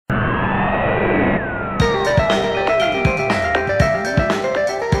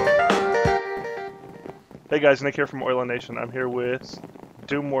Hey guys, Nick here from EuleNation. I'm here with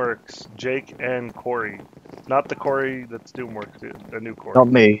Doomworks, Jake, and Corey. Not the Corey that's Doomworks, the new Corey. Not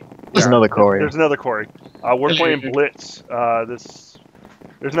me. There's another Corey. There's another Corey. We're playing Blitz. There's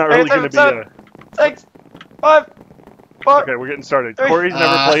not really going to be a... 6, 5, 4. Okay, we're getting started. Corey's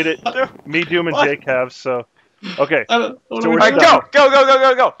never played it. Me, Doom, and Jake have, so... Okay. So we're go!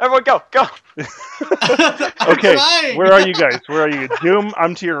 Everyone go! Okay, where are you guys? Where are you? Doom,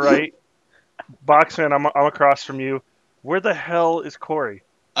 I'm to your right. Boxman, I'm across from you. Where the hell is Corey?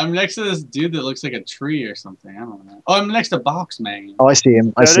 I'm next to this dude that looks like a tree or something. I don't know. Oh, I'm next to Boxman. Oh, I see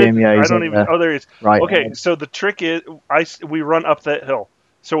him. I see him. Yeah, he's I don't even. there. Oh, there he is. Right. Okay, so the trick is, we run up that hill.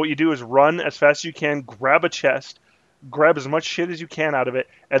 So what you do is run as fast as you can, grab a chest, grab as much shit as you can out of it,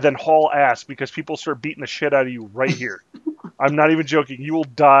 and then haul ass because people start beating the shit out of you right here. I'm not even joking. You will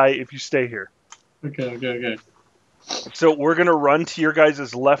die if you stay here. Okay. So we're gonna run to your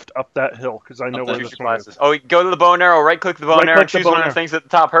guys' left up that hill because I know where this one is. Oh, go to the bow and arrow. Right-click the bow and arrow. Choose one of the things at the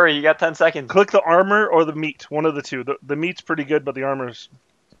top. Hurry, you got 10 seconds. Click the armor or the meat. One of the two. The meat's pretty good, but the armor's,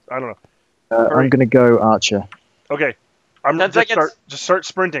 I don't know. I'm gonna go Archer. Okay, just start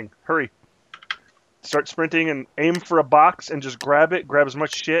sprinting. Hurry. Start sprinting and aim for a box and just grab it. Grab as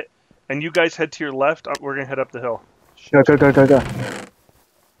much shit. And you guys head to your left. We're gonna head up the hill. Go.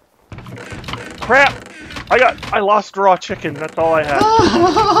 Crap! I lost raw chicken. That's all I had.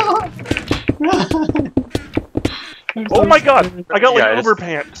 Oh my god! I got like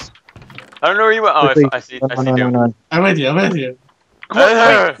overpants. I don't know where you went. Oh, I see. No. I'm with you.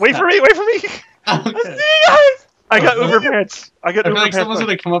 Wait for me! Okay. I see you guys! I got overpants. I feel like someone's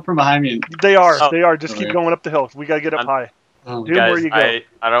gonna come up from behind me. They are. Just keep going up the hill. We gotta get up high. Oh, Dude, where you go?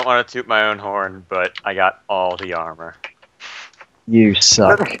 I don't want to toot my own horn, but I got all the armor. You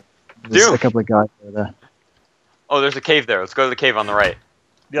suck. There's a couple of guys over there. Oh, there's a cave there. Let's go to the cave on the right.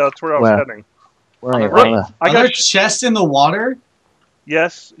 Yeah, that's where I was heading. Where are you? Right. I got a chest in the water.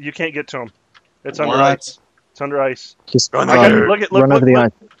 Yes, you can't get to him. It's under What? ice. It's under ice. Just Look run over the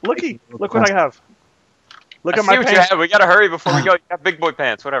ice. Look what I have. Look at my what you pants. have. We gotta hurry before we go. You got big boy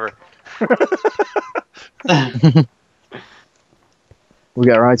pants. Whatever. We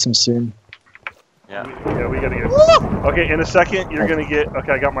gotta ride some soon. Yeah. Yeah, we gotta get. Okay, in a second you're gonna get.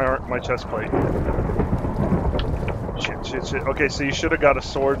 Okay, I got my chest plate. Shit. Okay, so you should have got a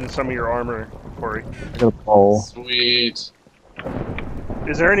sword and some of your armor, Corey. I got a pole. Sweet.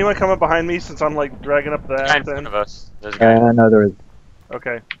 Is there anyone coming behind me since I'm like dragging up the ass In front end? of us. There's a guy. No, there is.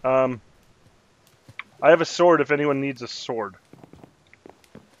 Okay. I have a sword if anyone needs a sword.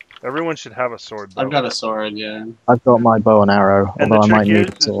 Everyone should have a sword, though. I've got a sword, yeah. I've got my bow and arrow, And although I the might trick need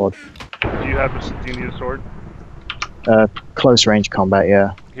a is- sword. Do you need a sword? Close range combat,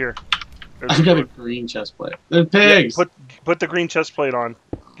 yeah. Here. I've got a green chest plate. There's pigs! Yeah, put the green chest plate on.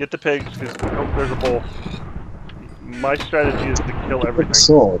 Get the pigs, because there's a bull. My strategy is to kill everything.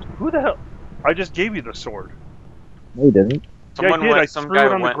 Sword? Who the hell? I just gave you the sword. No, you didn't. Yeah, I did. I threw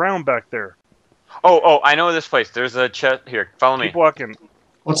it on the ground back there. Oh, I know this place. There's a chest here. Follow me. Keep walking.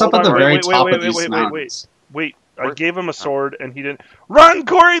 What's up at the very top of these wait. mountains? Wait, I gave him a sword and he didn't. Run,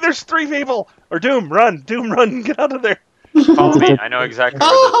 Corey! There's 3 people! Or Doom, run! Get out of there! Follow me. I know exactly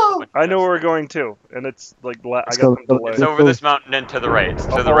where this I know where we're going to, and it's like I got some delay. It's over this mountain and to the right.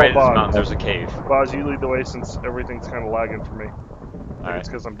 To the right of this mountain, there's a cave. Boz, you lead the way since everything's kind of lagging for me. Alright. It's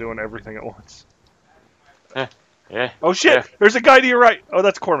because I'm doing everything at once. Yeah. Oh shit! Yeah. There's a guy to your right! Oh,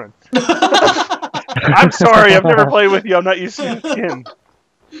 that's Corman. I'm sorry, I've never played with you. I'm not used to your skin.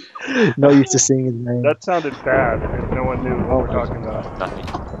 Not used to seeing his name. That sounded bad, and no one knew what we're talking about. Nothing.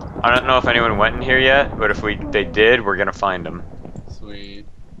 I don't know if anyone went in here yet, but if they did, we're gonna find them. Sweet.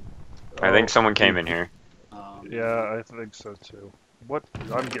 I think someone came in here. Yeah, I think so too. What?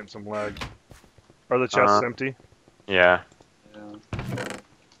 I'm getting some lag. Are the chests empty? Yeah.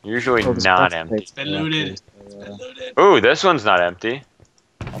 Usually not empty. It's been looted. It's been looted. Ooh, this one's not empty.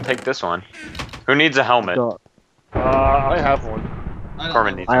 I'll take this one. Who needs a helmet? I have one.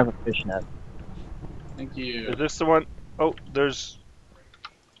 Corman needs I have a fishnet. Thank you. Is this the one? Oh, there's...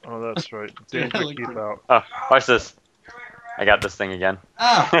 Oh, that's right. Didn't keep out. Oh, watch this. I got this thing again.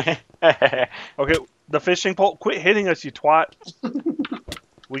 Ah! Okay, the fishing pole. Quit hitting us, you twat.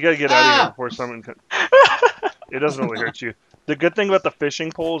 We gotta get out of here before someone can... It doesn't really hurt you. The good thing about the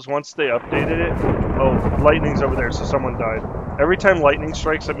fishing pole is once they updated it... Oh, lightning's over there, so someone died. Every time lightning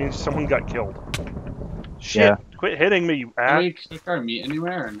strikes, that means someone got killed. Shit, Yeah. Quit hitting me, you Can ass. we cook our meat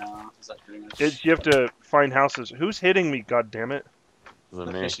anywhere or no? Is that pretty much You have to find houses. Who's hitting me, god damn it? the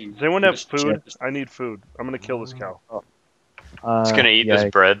Me. fishing? Does anyone have Fish food? chips. I need food. I'm gonna kill this cow. Just gonna eat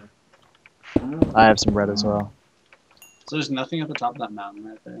this bread. I have some bread as well. So there's nothing at the top of that mountain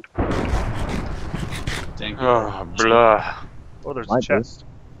right there. Thank you. Oh, blah. Oh, there's a Might be. chest.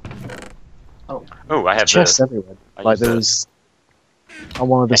 Oh, I have Chests this. everywhere. I Like use there this. was on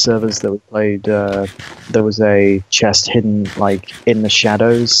one of the servers that we played. There was a chest hidden like in the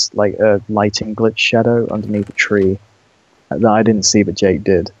shadows, like a lighting glitch shadow underneath a tree that I didn't see, but Jake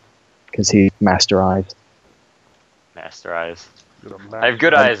did because he master eyes. Master eyes. Get a I have map.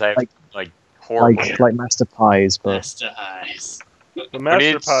 good eyes. I have like horrible. Like master pies, but Master eyes. The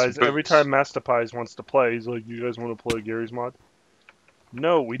Master needs Pies, every boots. time Master Pies wants to play, he's like, you guys want to play Gary's mod?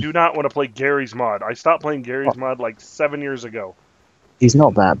 No, we do not want to play Gary's mod. I stopped playing Gary's mod like 7 years ago. he's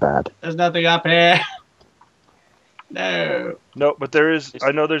not that bad. There's nothing up here. No. No, but there is, Just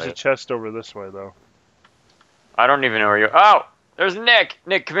I know there's a play it. chest over this way, though. I don't even know where you. Oh, there's Nick.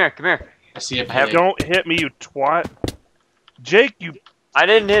 Nick, come here, come here. I see a I have- pig. Don't hit me, you twat. Jake, you, I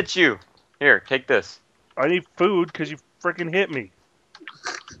didn't hit you. Here, take this. I need food because you freaking hit me.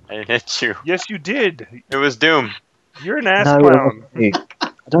 I didn't hit you. Yes, you did. It was Doom. You're an ass No, it clown. wasn't me. I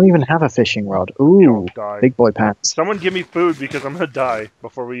don't even have a fishing rod. You'll Ooh, die. big boy pants. Someone give me food because I'm gonna die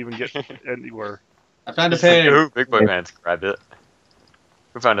before we even get anywhere. I found a pig. Ooh, big boy pants. Grab it.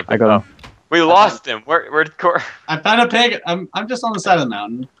 Who found a pig? I got Oh, we lost him. Where'd Cor? I found a pig. I'm just on the side of the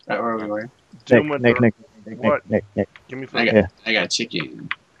mountain. Right where we were. Doom went Nick, for- Nick, What? Nick. Give me I food. got Yeah. I got chicken.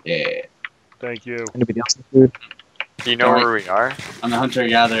 Yeah. Thank you. Anybody else need food? Do you know where we are? I'm the hunter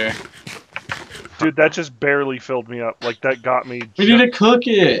gatherer. Dude, that just barely filled me up. Like that got me. We need to cook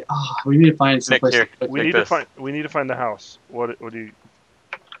it. Oh, we need to find some Nick, place here. to cook We it. need this. to find the house. What do you?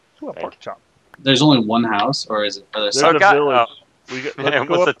 Ooh, a pork chop. There's only one house, or is it? Are there There's some? a God. village. Oh, We got, I let's go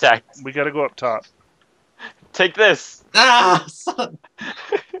almost up. attacked. We gotta go up top. Take this. Ah, son.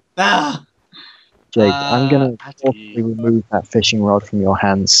 Ah. Jake, I'm gonna I have to forcibly eat. remove that fishing rod from your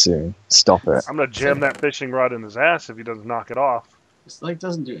hands soon. Stop it. I'm gonna jam that fishing rod in his ass if he doesn't knock it off. This like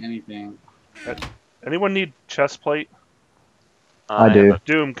doesn't do anything. Anyone need chest plate? I do. have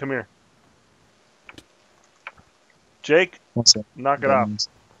Doom, come here. Jake, What's it? knock it off.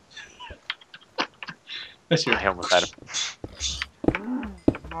 That's your I almost had him.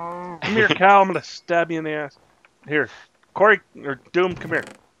 Come here, Cal. I'm gonna stab you in the ass. Here, Corey or Doom, come here.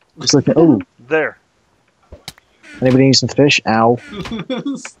 Just looking. Oh, There. anybody need some fish? Ow.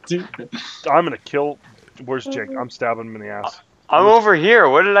 stupid. I'm gonna kill. Where's Jake? I'm stabbing him in the ass. I'm over here.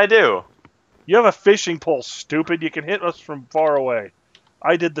 What did I do? You have a fishing pole, stupid. You can hit us from far away.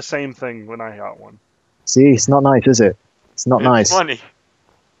 I did the same thing when I got one. See, it's not nice, is it? It's not It's nice. funny.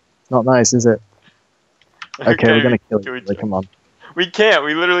 It's not nice, is it? Okay, we're gonna kill do you. each Like, come on. We can't.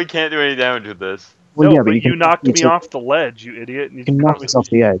 We literally can't do any damage with this. Well, no, yeah, but you can knocked me you off the ledge, you idiot. can knock us off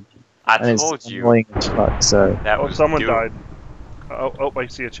the edge. I And it's told you. annoying as fuck. So That Oh, was someone Doom. died. Oh, I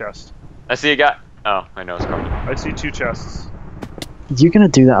see a chest. I see a guy. Oh, I know it's coming. I see two chests. you're gonna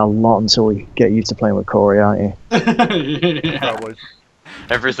do that a lot until we get used to playing with Corey, aren't you? yeah. Probably.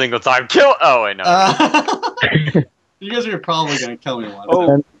 Every single time. Kill. Oh, I know. You guys are probably gonna kill me once.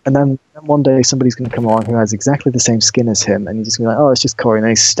 Oh. And then one day somebody's gonna come along who has exactly the same skin as him, and you're just gonna be like, oh, it's just Corey, and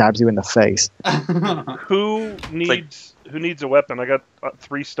then he stabs you in the face. Who needs a weapon? I got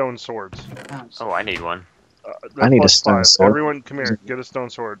 3 stone swords. Oh, I need one. They're I need a plus stone 5. sword. Everyone, come here. Get a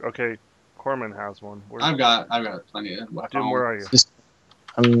stone sword. Okay, Corman has one. I've got plenty of weapons. Doom, where are you?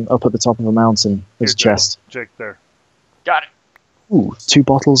 I'm up at the top of the mountain. There's a Here, chest. Jake, there. Got it. Ooh, 2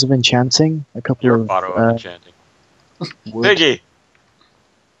 bottles of enchanting, a couple Your of bottle of enchanting. wood. Piggy.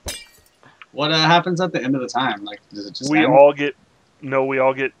 What happens at the end of the time? Like, does it just We end? all get We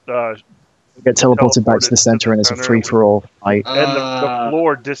get teleported back teleported to the center, and it's a center. free-for-all fight. and the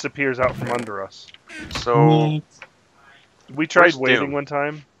floor disappears out from under us. So We tried Where's waiting Doom? one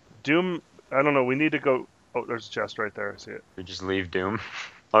time. Doom, I don't know. We need to go. Oh, there's a chest right there. I see it. we just leave Doom.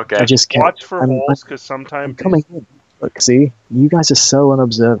 Okay. I just can't. Watch for I'm- holes, because I'm sometimes coming in. Look, see, you guys are so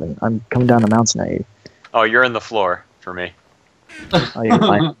unobservant. I'm coming down the mountain at you. Oh, you're in the floor for me. Oh, you're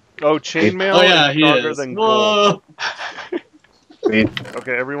fine. Oh, chainmail Oh yeah, is he stronger is. than gold. Whoa! Sweet.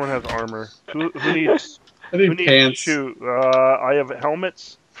 Okay, everyone has armor. Who needs I who need needs pants. shoe? I have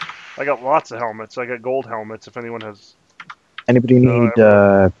helmets. I got lots of helmets. I got gold helmets. If anyone has, Anybody need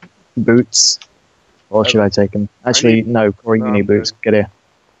boots? Or should I take them? Actually, need- no, Corey, no, you need I'm boots. Get here.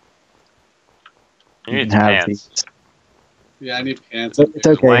 You need can have pants. these. Yeah, I need pants. It's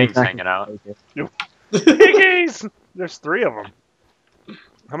There's okay. wangs I can hanging out. take it. piggies. There's 3 of them.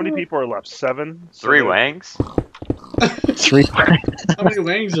 How many people are left? 7. So 3 there- wangs? 3 How many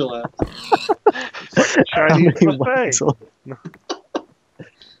wings are left? How Chinese many buffet. wangs are-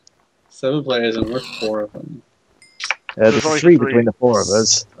 7 players and we're 4 of them. there's only 3 3. between the 4 of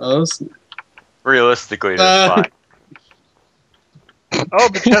us. Oh, Realistically, there's 5. Oh,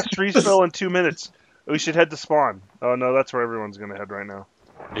 the chest refill in 2 minutes. We should head to spawn. Oh no, that's where everyone's gonna head right now.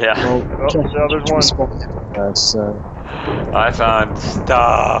 Yeah. Well, Oh, there's one. So I found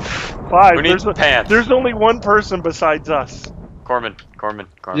stuff. 5. We need pants. There's only one person besides us. Corman.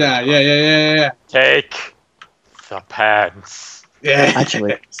 Yeah. Take the pants. Yeah.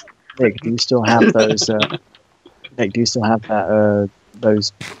 actually, Nick, do you still have those? Nick, do you still have that?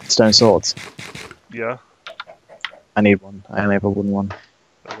 Those stone swords? Yeah. I need one. I only have a wooden one.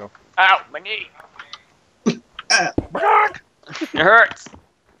 There you Ow, my knee. go. It hurts.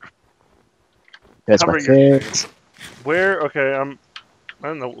 That's Cover my your face. Where? Okay, I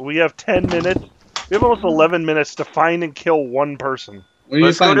don't know. We have 10 minutes. We have almost 11 minutes to find and kill one person. We need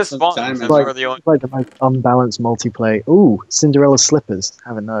Let's go find to some spawn. diamonds. Since we're the only. It's like the most unbalanced multiplayer. Ooh, Cinderella slippers.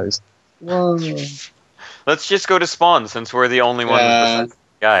 Having those. Whoa. Let's just go to spawn since we're the only ones besides the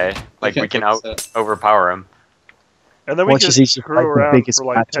guy. Like we can overpower him. And then we Watch can as he's screw like the around biggest for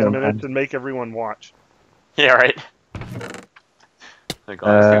like 10 plateau, minutes man. and make everyone watch. Yeah, right. Like,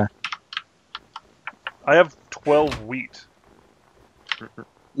 Uh, I have 12 wheat.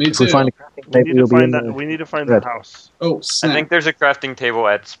 Me if we too. find a crafting We table, need to we'll be in find that. the. We need to find Red. the house. Oh, I snap. think there's a crafting table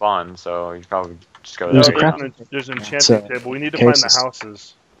at spawn, so you probably just go There's there. a crafting There's an It's, enchanting table. We need to find the cases.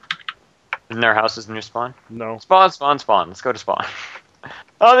 houses. Isn't there houses near spawn? No. Spawn. Let's go to spawn.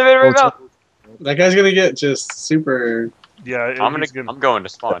 Oh, they made a Well, rebuild. That guy's gonna get just super. Yeah, I'm going to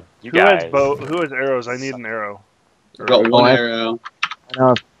spawn. You Who guys. has bow? Who has arrows? I need an arrow. I got one I- arrow. I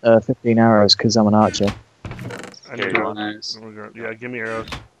now have 15 arrows because I'm an archer. I Here need you one. Nice. Yeah, give me arrows.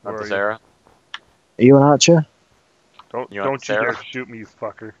 Where Not are this you? arrow. Are you an archer? Don't You want don't you Sarah? dare shoot me, you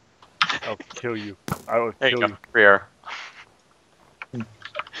fucker. I'll kill you. I will There you kill go. you. Free arrow.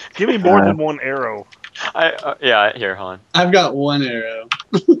 Give me more Uh, than one arrow. Yeah. Here, hold on. I've got one arrow.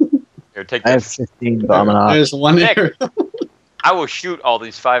 Here, take I have this. 15, but I'm an archer. There's one Nick. arrow. I will shoot all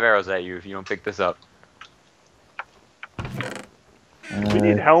these 5 arrows at you if you don't pick this up. We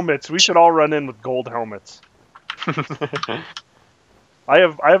need helmets. We should all run in with gold helmets. I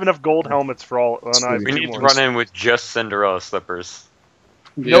have enough gold helmets for all. Oh, no, I have We two need to more. run in with just Cinderella slippers.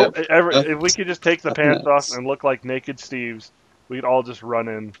 Nope. Yep. If we could just take the pants off and look like naked Steves, we could all just run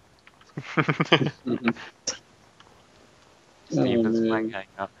in. Mhm. Steve Oh, is man. playing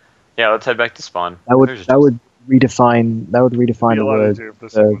hangout. Yeah, let's head back to spawn. That would There's- that would redefine Be the a lot word easier if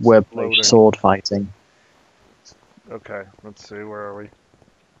this was web loading. sword fighting. Okay, let's see. Where are we?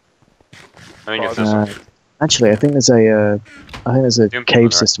 I think it's Oh, this one. Actually, I think there's a Doom cave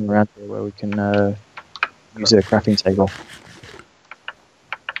right. system around here where we can use a crafting table.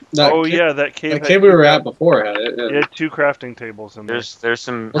 That Oh ca- yeah, that cave. That had cave we two were craft- at before had it. It had 2 crafting tables in there. There's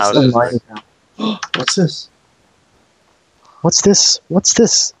some What's houses. this? What's this? What's this? What's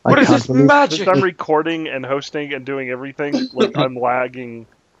this? What I is can't this believe magic? Since I'm recording and hosting and doing everything, like I'm lagging.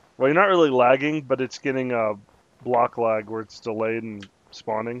 Well, you're not really lagging, but it's getting a block lag where it's delayed and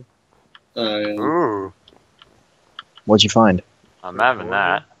spawning. Yeah. Ooh, What'd you find? I'm having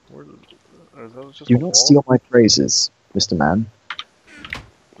that. Where is that just Do a not wall? steal my phrases, Mr. Man.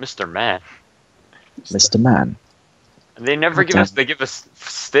 Mr. Man. Mr. Man. They never give Okay. us. They give us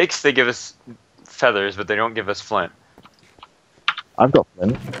sticks. They give us feathers, but they don't give us flint. I've got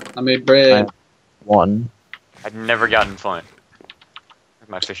flint. I made bread. One. I've never gotten flint. Where's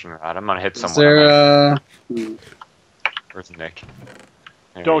my fishing rod? I'm gonna hit Is someone. there Where's Nick?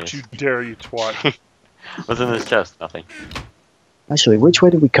 There he Don't is. you dare, you twat. What's in this chest? Nothing. Actually, which way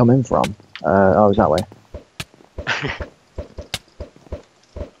did we come in from? Oh, it was that way.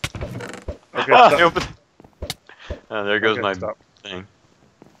 Okay, Ah, stop. I opened- Oh, there goes Okay, my stop. thing.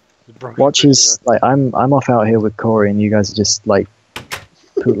 It broke Watch the as like I'm off out here with Corey, and you guys are just like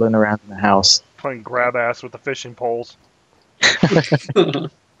pootling around in the house. playing grab ass with the fishing poles.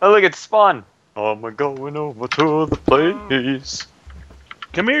 Oh, look, it's spawn. I'm going over to the place.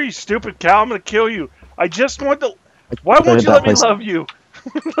 Come here, you stupid cow! I'm gonna kill you. I just want to. Why Go won't you that let me place. love you?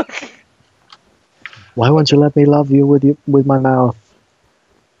 Why won't you let me love you with my mouth?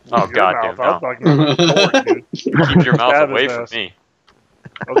 Oh, Your God, mouth. dude, I no. was talking about the sword, dude. Keep your mouth Stab his away from ass. me.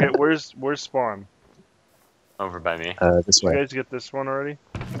 Okay, where's spawn? Over by me. This Did you way. guys get this one already?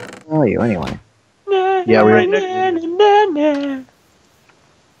 Where are you anyway? Yeah, we Right were. next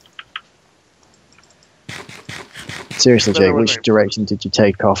Seriously, Better Jake, with which me. direction did you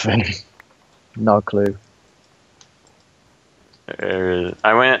take off in? Not a clue.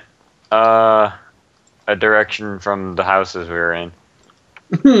 I went a direction from the houses we were in.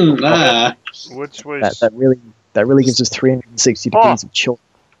 Which way? That really gives us 360 degrees of chill.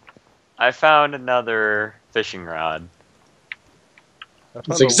 I found another fishing rod. I found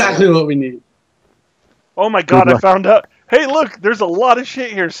That's a exactly little- what we need. Oh my god! I luck. found out. Hey, look! There's a lot of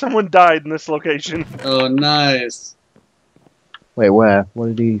shit here. Someone died in this location. Oh, nice. Wait, where? What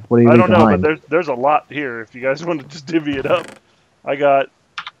did he I leave don't know, behind? but there's a lot here. If you guys want to just divvy it up, I got.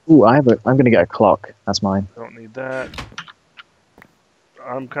 Ooh, I'm gonna get a clock. That's mine. I don't need that.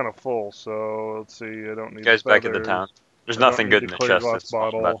 I'm kind of full, so let's see. I don't need. You guys back at the feathers. town. There's I don't nothing need good in the clear chest. glass It's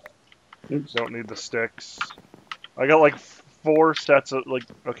small, bottle. but- Oops. Don't need the sticks. I got like 4 sets of like.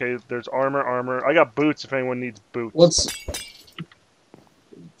 Okay, there's armor. I got boots. If anyone needs boots. What's...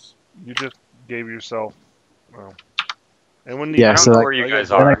 You just gave yourself. Well. Anyone Yeah, I don't so know like- where you guys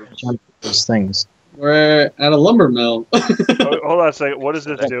Then I are. can jump those things. We're at a lumber mill. Oh, hold on a second. What does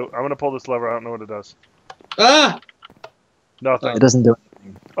this do? I'm gonna pull this lever. I don't know what it does. Ah! Nothing. It doesn't do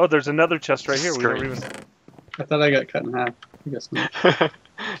anything. Oh, there's another chest right here. We don't Screams. even. I thought I got cut in half. I guess not.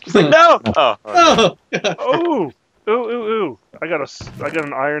 She's like, no! Oh, okay. Oh! God. Oh! Ooh! I got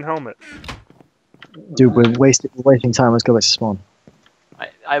an iron helmet. Dude, we're wasting time. Let's go back to spawn.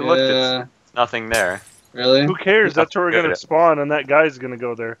 I looked at Yeah. nothing there. Really? Who cares? That's where we're Good. gonna spawn, and that guy's gonna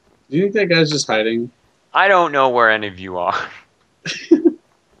go there. Do you think that guy's just hiding? I don't know where any of you are.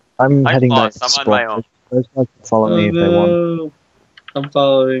 I'm heading back lost. to I'm on spawn. my own. Those guys can follow me if they want. no. I'm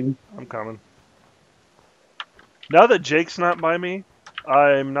following. I'm coming. Now that Jake's not by me,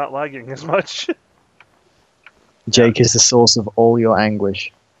 I'm not lagging as much. Jake is the source of all your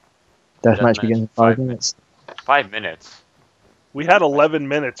anguish. Deathmatch Deathmatch, begins in 5 5 minutes. 5 minutes. We had 11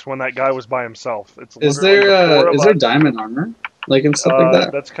 minutes when that guy was by himself. It's Is literally the there 4 of is there us. diamond armor? Like and stuff like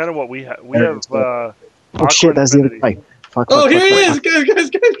that? That's kind of what we have. We There have. it is, but- Oh Aqua shit, there's the other Infinity. guy. Fuck, Oh, fuck, here fuck, he fuck, is!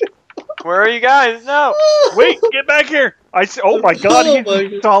 Guys! Where are you guys? No! Wait, get back here! Oh my god, Oh he's my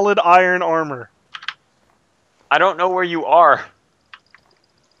in God. solid iron armor. I don't know where you are.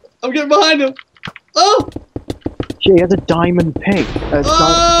 I'm getting behind him! Oh! Shit, he has a diamond pick.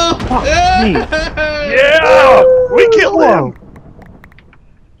 Oh! Fuck me. Yeah! We killed him!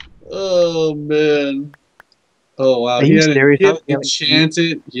 Oh man! Oh wow! Are you serious? He had Yeah.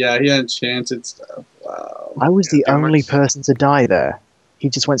 enchanted. Yeah, he had enchanted stuff. Wow. I was the Yeah, only much. person to die there. He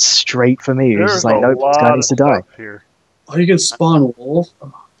just went straight for me. He was There's just like, a nope, this guy lot needs to of die. stuff here. Oh, you can spawn wolf.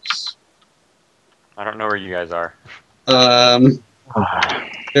 I don't know where you guys are.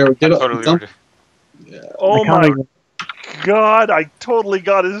 Here, get I up. totally Jump. would- Yeah. Oh I can't my even- god, I totally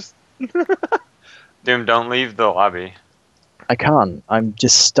got his. Doom, don't leave the lobby. I can't. I'm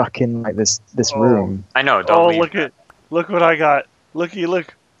just stuck in like this Oh. room. I know, don't Oh, leave. look what I got. Looky,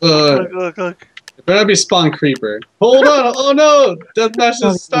 look. Uh, Look. it better be spawn creeper. Hold on! Oh no! Deathmatch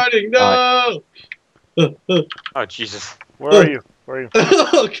is starting. No! Oh, Jesus. Where are you? Where are you?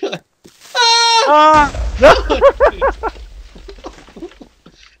 Oh god! Ah!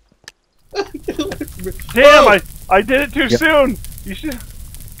 Damn, I did it too soon. You should.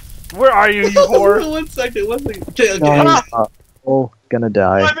 Where are you, you whore? 1 second. 1 second. Okay. Guys are all gonna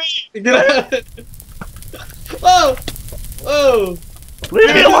die. Get out. Oh! Oh!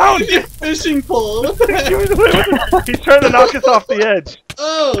 Leave me alone! Fishing pole. What the Give heck? me the- He's trying to knock us off the edge.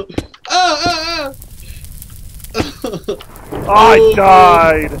 Oh! Oh! Oh, I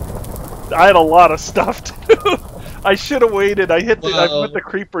died. I had a lot of stuff to do. I should have waited. I Wow. put the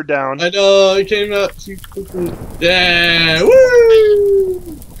creeper down. I know, it came out too quickly. Yeah!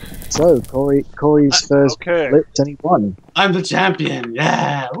 Woo! So, Corey's first Okay. Blitz and he won. I'm the champion.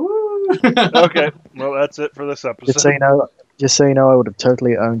 Yeah! Woo! Okay. Well, that's it for this episode. Just so you know, I would have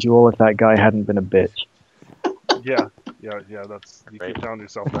totally owned you all if that guy hadn't been a bitch. Yeah. That's you Right. keep telling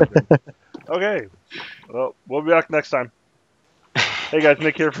yourself that. Dude. Okay. Well, we'll be back next time. Hey guys,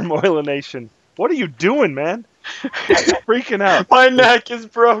 Nick here from EuleNation. What are you doing, man? Freaking out. My neck is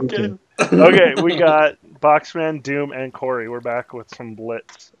broken. Okay, we got Boxman, Doom, and Corey. We're back with some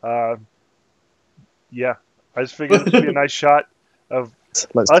Blitz. Yeah, I just figured this would be a nice shot of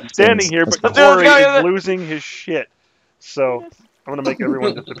Let's us do standing things. here, but Let's go. Corey Let's go. is losing his shit. So I'm gonna make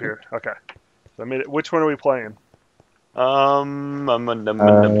everyone disappear. Okay. So I made it. Which one are we playing? Num.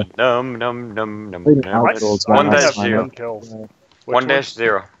 Wait, outdoors, One I dash have zero. 1 kills. Which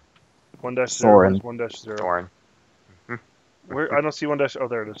 1-0. 1-0. Thorin. 1-0. Thorin. Where? I don't see 1-. Oh,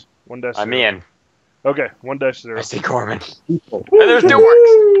 there it is. 1-0. I'm in. Okay, I 1-0. see Corman. people. And there's two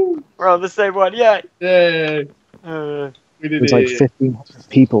works. We're on the same one. Yay. Yay! Uh, We did There's like it. 1,500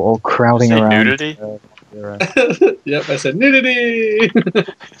 people all crowding Say around. nudity? Yep, I said nudity!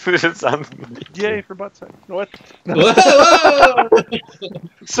 It sounds. Yay for butt sex. What? Whoa, whoa!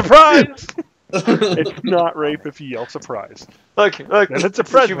 Surprise! It's not rape if you yell surprise. Look. And it's a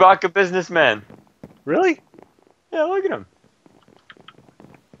present. Chewbacca businessman. Really? Yeah, look at him.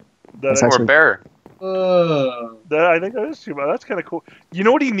 That's That, actually- Or bear. Oh. I think that is too bad. That's kind of cool. You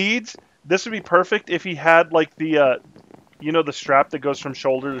know what he needs? This would be perfect if he had like the you know the strap that goes from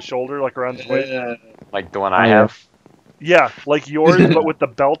shoulder to shoulder, like around his waist? Like the one I have? Yeah, like yours, but with the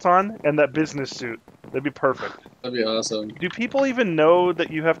belt on and that business suit. That'd be perfect. That'd be awesome. Do people even know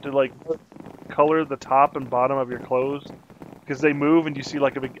that you have to, like, color the top and bottom of your clothes? Because they move and you see,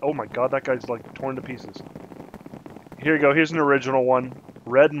 like, a big... Oh my god, that guy's, like, torn to pieces. Here you go. Here's an original one.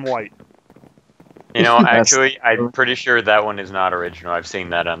 Red and white. You know, actually, I'm pretty sure that one is not original. I've seen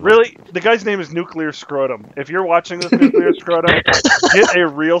that on. Really? The guy's name is Nuclear Scrotum. If you're watching this, Nuclear Scrotum, get a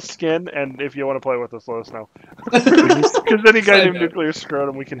real skin, and if you want to play with us, let us know. Because any guy named Nuclear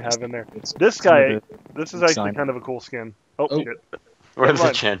Scrotum we can have in there. This guy, this is actually kind of a cool skin. Oh, shit. What are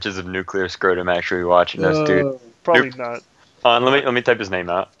the chances of Nuclear Scrotum actually watching us, dude? Probably not. Let me type his name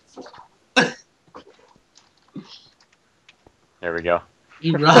out. There we go.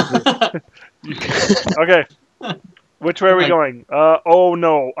 You run. Okay. Which way are we going? Oh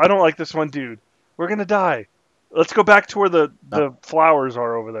no, I don't like this one, dude. We're gonna die. Let's go back to where the flowers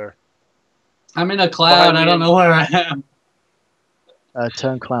are over there. I'm in a cloud. I don't know where I am.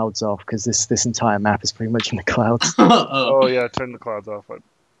 Turn clouds off, because this entire map is pretty much in the clouds. Oh yeah, turn the clouds off. I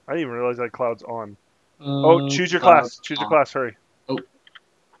didn't even realize I had clouds on. Oh, choose your class. Choose your class. Hurry.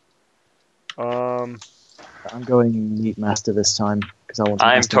 I'm going meat master this time because I want to.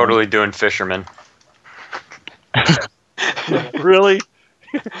 I'm totally doing fisherman. Really?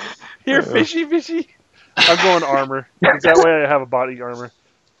 Here, fishy. I'm going armor. Because that way I have a body armor.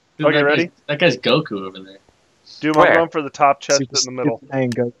 Dude, okay, ready? That guy's Goku over there. Dude, I'm going for the top chest in the middle.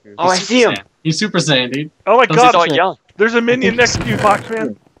 Goku. Oh, I see him. He's Super Saiyan, dude. Oh my god! Young. There's a minion next to you,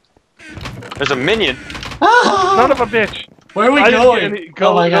 Boxman. There's a minion. Son of a bitch. Where are we going?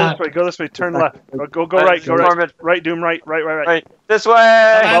 Go this way. Go this way. Turn left. Go right. Go right. Right, Doom. Right. This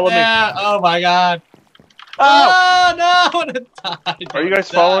way. Follow me. Oh my god. Oh no! I want to die. Are you guys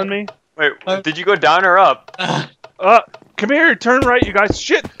following me? Wait, did you go down or up? Come here. Turn right, you guys.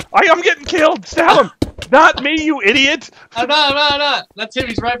 Shit! I'm getting killed. Stab him. Not me, you idiot. I'm not. That's him.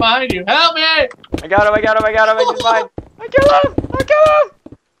 He's right behind you. Help me! I got him. He's mine. I kill him.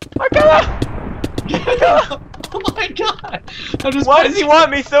 Oh my god! Why does he want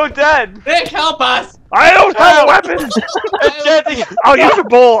me so dead? Nick, help us! I don't have weapons! I'll use a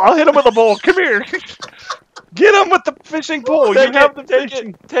bowl. I'll hit him with a bowl. Come here. Get him with the fishing pole. Take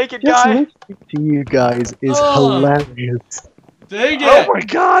it, guy. To you guys is hilarious. Dang it! Oh my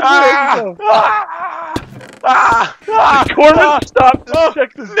god! Corbin, stop! Just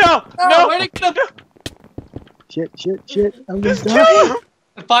check this. No! Shit! I'm gonna die.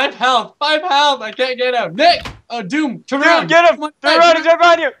 5 health. I can't get him. Nick! Oh, Doom! Turn around! Get him! Turn around! He's right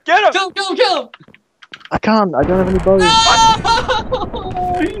behind you! Get him! Kill him! I can't. I don't have any bows.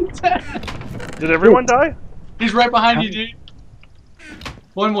 No! He's dead. Did everyone die? He's right behind you, dude.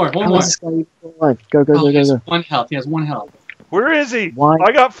 One more. Go. He has 1 health. He has 1 health. Where is he? Why?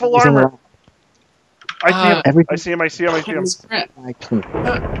 I got full armor. I see him. I see him. I just picked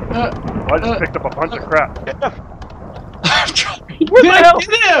up a bunch of crap. Where the hell?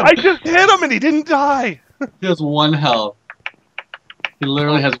 I just hit him and he didn't die. He has 1 health. He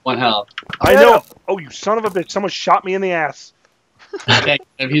literally has 1 health. I know. Oh, you son of a bitch! Someone shot me in the ass. Okay,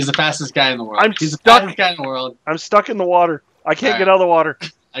 he's the fastest guy in the world. He's the fastest guy in the world. I'm stuck in the water. I can't get out of the water.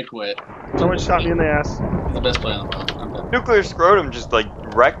 I quit. Someone shot me in the ass. He's the best player in the world. I'm done. Nuclear Scrotum just like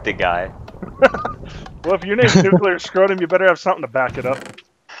wrecked the guy. Well, if your name's Nuclear Scrotum, you better have something to back it up.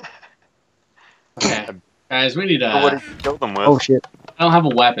 Okay, guys, we need What did you kill them with? Oh shit! I don't have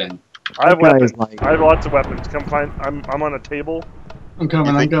a weapon. I have weapons. I have lots of weapons. Come find. I'm on a table. I'm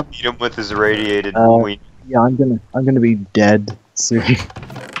coming. Beat him with his irradiated wing. Yeah, I'm gonna be dead soon.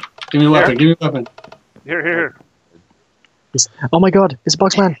 Give me a weapon. Here. Oh my god, it's a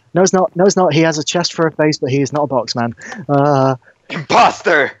Boxman. No, it's not. No, it's not. He has a chest for a face, but he is not a Boxman.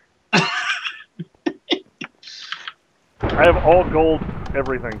 Imposter! I have all gold,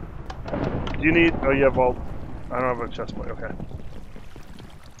 everything. Do you need? Oh, you have all. I don't have a chest plate. Okay.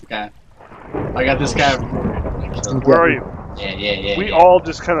 Okay. I got this guy. Where are you? Yeah. We all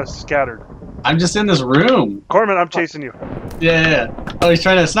just kind of scattered. I'm just in this room. Corman, I'm chasing you. Yeah. Oh, he's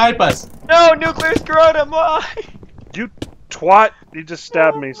trying to snipe us. No, Nuclear Scrotum, why? You twat! You just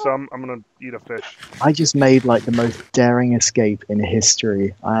stabbed me, so I'm gonna eat a fish. I just made like the most daring escape in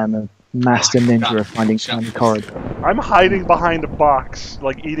history. I am a master ninja of finding tiny corridors. I'm hiding behind a box,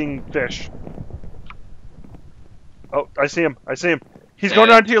 like eating fish. Oh, I see him. He's going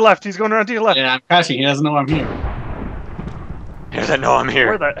around to your left. Yeah, I'm crashing. He doesn't know I'm here. He doesn't know I'm here.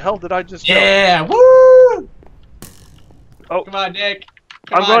 Where the hell did I just go? Yeah, woo! Oh. Come on, Nick.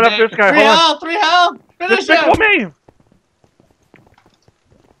 I'm going up this guy. 3 health! Finish him! Me!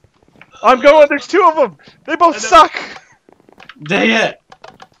 I'm going. There's 2 of them. They both suck. Dang it!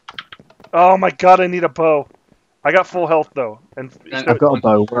 Oh my god, I need a bow. I got full health though, and I've got a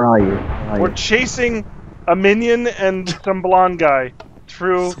bow. Where are you? Where are we're you? chasing a minion and some blonde guy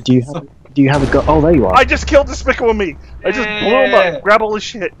through. Do you have a gun? Oh, there you are. I just killed Despicable Me. I just blew him up. Grab all his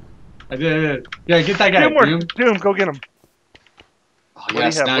shit. I did. Yeah, get that guy. Doom, go get him. Oh, What do you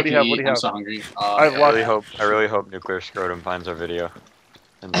have? What do you have? What do you I'm have? so hungry. I really hope Nuclear Scrotum finds our video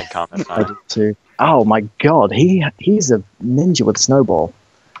and like comments I on it. did too. Oh my god, he's a ninja with a snowball.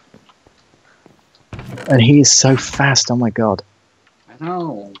 And he is so fast, oh my god. I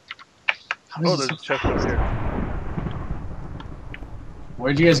know. Oh, there's a chest up here.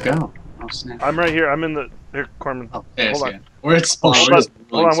 Where'd you guys go? Oh snap. I'm right here. I'm in the here, Corman. Oh, yeah, Hold on. We're at spawn.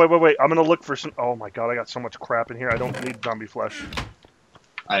 Hold on, wait. I'm gonna look for some. Oh my god, I got so much crap in here. I don't need zombie flesh.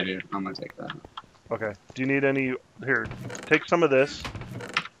 I do. I'm gonna take that. Okay. Do you need any? Here, take some of this.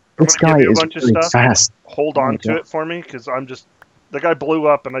 This guy give you a is bunch of really stuff. fast. Hold Oh on my to God. it for me, because I'm just. The guy blew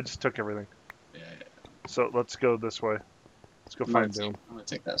up, and I just took everything. Yeah. So let's go this way. Let's go find Doom. I'm gonna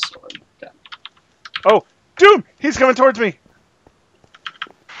take that sword. Okay. Oh, Doom! He's coming towards me.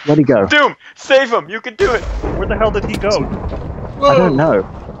 Where'd he go? Doom, save him! You can do it. Where the hell did he go? Whoa! I don't know.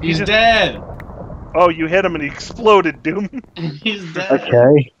 He's dead. Oh, you hit him and he exploded, Doom. He's dead.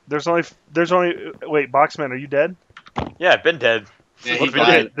 Okay. There's only. Wait, Boxman, are you dead? Yeah, I've been dead. Yeah, What's he we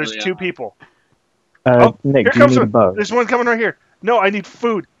died did? There's early two on. people. Nick, here do you comes need a one. bow? There's one coming right here. No, I need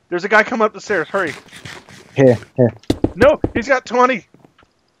food. There's a guy coming up the stairs. Hurry. Here. No, he's got 20.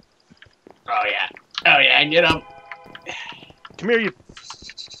 Oh yeah, get up. Come here, you.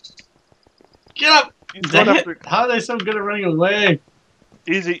 Get up. He's Dang going it. up there. How are they so good at running away?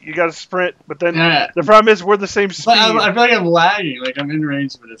 Easy. You got to sprint, but then Yeah. the problem is we're the same speed. But I feel like I'm lagging. Like I'm in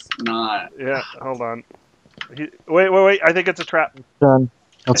range, but it's not. Yeah, hold on. Wait. I think it's a trap. Turn.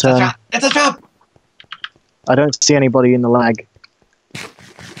 I'll It's a turn. trap. It's a trap. I don't see anybody in the lag.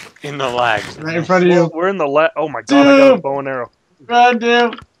 In the lags. Right in front of you. We're in the Oh my god, I got a Dude. bow and arrow. Run,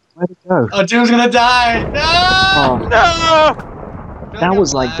 Doom. Where'd it go? Oh, Doom's gonna die. No. Oh, No! that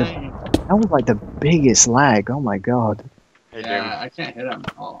was like the biggest lag. Oh my god. Hey, Yeah, I can't hit him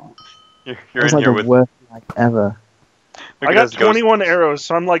at all. Doom. That You're was in like here the with. worst lag ever. Look I at got those ghosts. 21 arrows,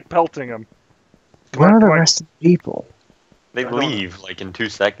 so I'm like pelting them. Where are the rest of the people? They leave like in 2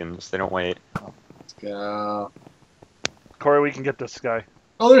 seconds. They don't wait. Let's go. Corey, we can get this guy.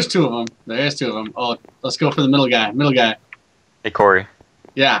 Oh, there's two of them. There's two of them. Oh, let's go for the middle guy. Middle guy. Hey, Corey.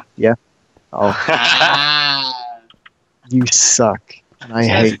 Yeah. Oh, Ah. you suck. And I This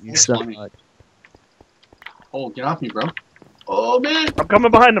hate guy's you so funny. much. Oh, get off me, bro. Oh man. I'm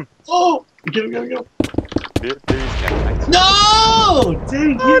coming behind him. Oh, get him. You No!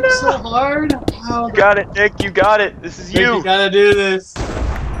 Dang, hit so hard. How the got it, Nick. You got it. This is heck you. you gotta do this?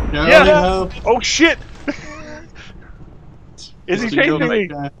 Yeah. Oh shit! Is he chasing me?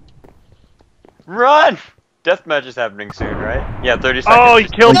 Run! Deathmatch is happening soon, right? Yeah, 30 seconds. Oh, he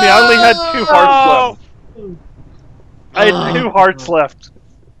killed me. I only had 2 hearts No! left. I had 2 hearts left.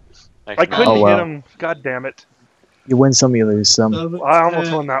 Thanks, I man. couldn't Oh, well. hit him. God damn it. You win some, you lose some. I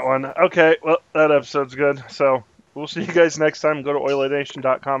almost won that one. Okay, well, that episode's good. So, we'll see you guys next time. Go to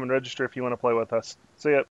EuleNation.com and register if you want to play with us. See ya.